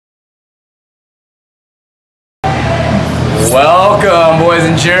Welcome, boys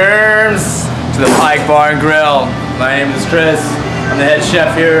and germs, to the Pike Bar and Grill. My name is Chris. I'm the head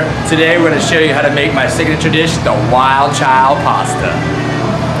chef here. Today we're going to show you how to make my signature dish, the Wild Child pasta.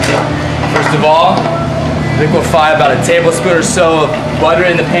 First of all, liquefy about a tablespoon or so of butter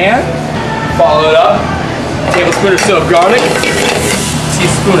in the pan. Follow it up, a tablespoon or so of garlic, a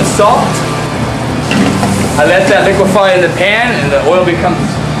teaspoon of salt. I let that liquefy in the pan and the oil becomes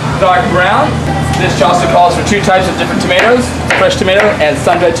dark brown. This dish also calls for 2 types of different tomatoes, fresh tomato and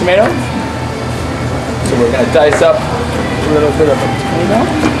sun-dried tomato. So we're going to dice up a little bit of a tomato.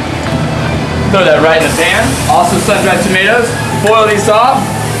 Throw that right in the pan. Also sun-dried tomatoes. Boil these off.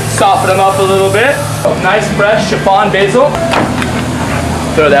 Soften them up a little bit. Nice fresh chiffon basil.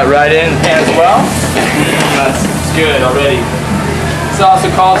 Throw that right in the pan as well. That's good already. This also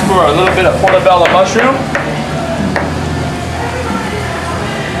calls for a little bit of portobello mushroom.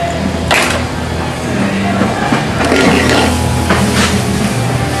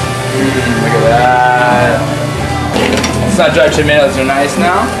 Look at that. Sun-dried tomatoes are nice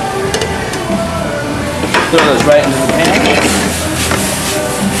now. Throw those right into the pan.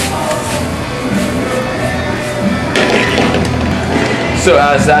 So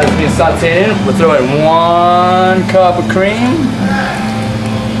as that is being sauteed in, we'll throw in 1 cup of cream.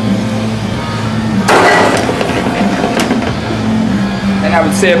 And I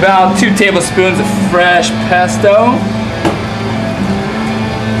would say about 2 tablespoons of fresh pesto.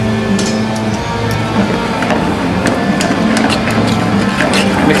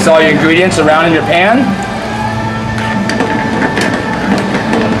 Mix all your ingredients around in your pan.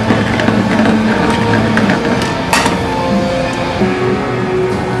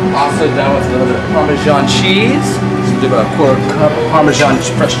 Also done with a little bit of Parmesan cheese. So do about a 1/4 cup of Parmesan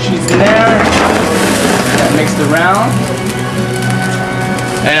fresh cheese in there. That mixed around.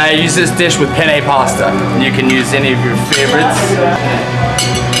 And I use this dish with penne pasta. You can use any of your favorites.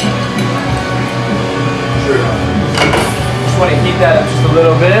 Want to heat that up just a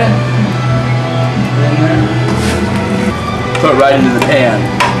little bit. In there. Put it right into the pan.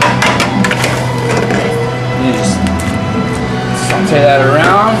 And you just saute that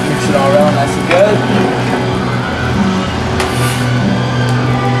around, mix it all around nice and good.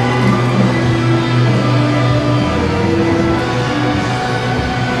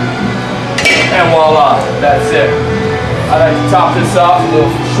 And voila, that's it. I like to top this off with a little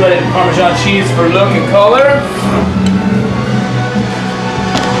shredded Parmesan cheese for look and color.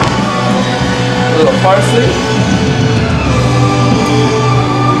 A little parsley,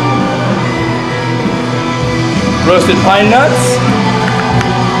 roasted pine nuts,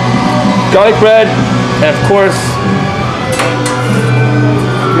 garlic bread, and of course,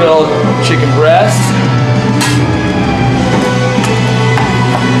 grilled chicken breast.